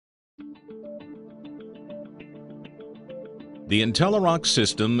The intelliRock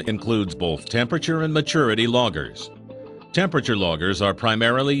system includes both temperature and maturity loggers. Temperature loggers are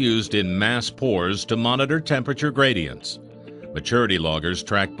primarily used in mass pours to monitor temperature gradients. Maturity loggers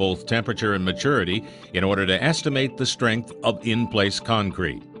track both temperature and maturity in order to estimate the strength of in-place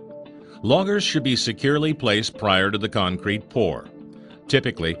concrete. Loggers should be securely placed prior to the concrete pour.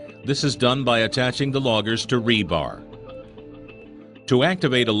 Typically, this is done by attaching the loggers to rebar. To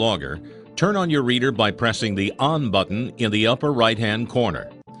activate a logger, turn on your reader by pressing the On button in the upper right-hand corner.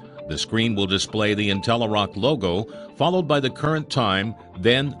 The screen will display the intelliRock logo, followed by the current time,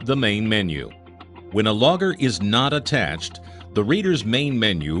 then the main menu. When a logger is not attached, the reader's main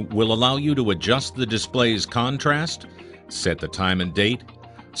menu will allow you to adjust the display's contrast, set the time and date,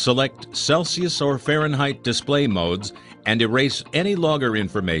 select Celsius or Fahrenheit display modes, and erase any logger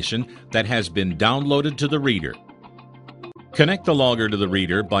information that has been downloaded to the reader. Connect the logger to the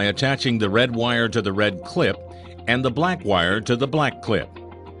reader by attaching the red wire to the red clip and the black wire to the black clip.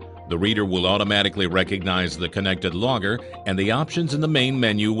 The reader will automatically recognize the connected logger, and the options in the main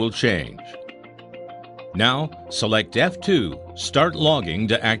menu will change. Now, select F2, Start Logging,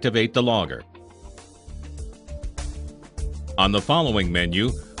 to activate the logger. On the following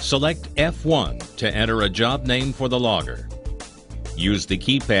menu, select F1 to enter a job name for the logger. Use the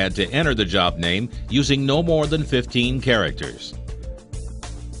keypad to enter the job name using no more than 15 characters.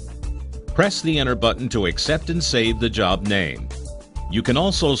 Press the Enter button to accept and save the job name. You can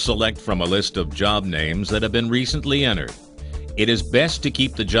also select from a list of job names that have been recently entered. It is best to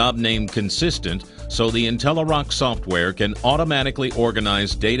keep the job name consistent so the intelliRock software can automatically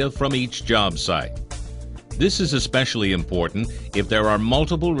organize data from each job site. This is especially important if there are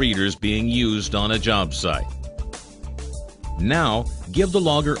multiple readers being used on a job site. Now, give the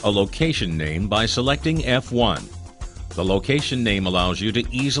logger a location name by selecting F1. The location name allows you to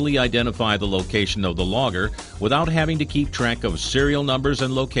easily identify the location of the logger without having to keep track of serial numbers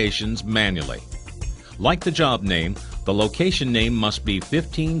and locations manually. Like the job name, the location name must be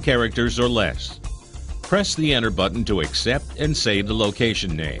 15 characters or less. Press the Enter button to accept and save the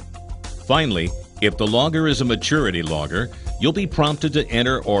location name. Finally, if the logger is a maturity logger, you'll be prompted to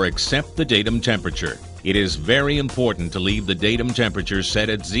enter or accept the datum temperature. It is very important to leave the datum temperature set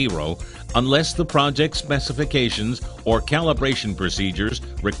at 0 unless the project specifications or calibration procedures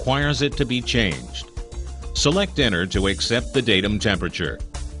requires it to be changed. Select Enter to accept the datum temperature.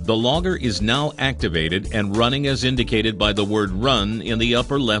 The logger is now activated and running as indicated by the word Run in the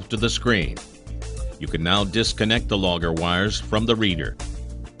upper left of the screen. You can now disconnect the logger wires from the reader.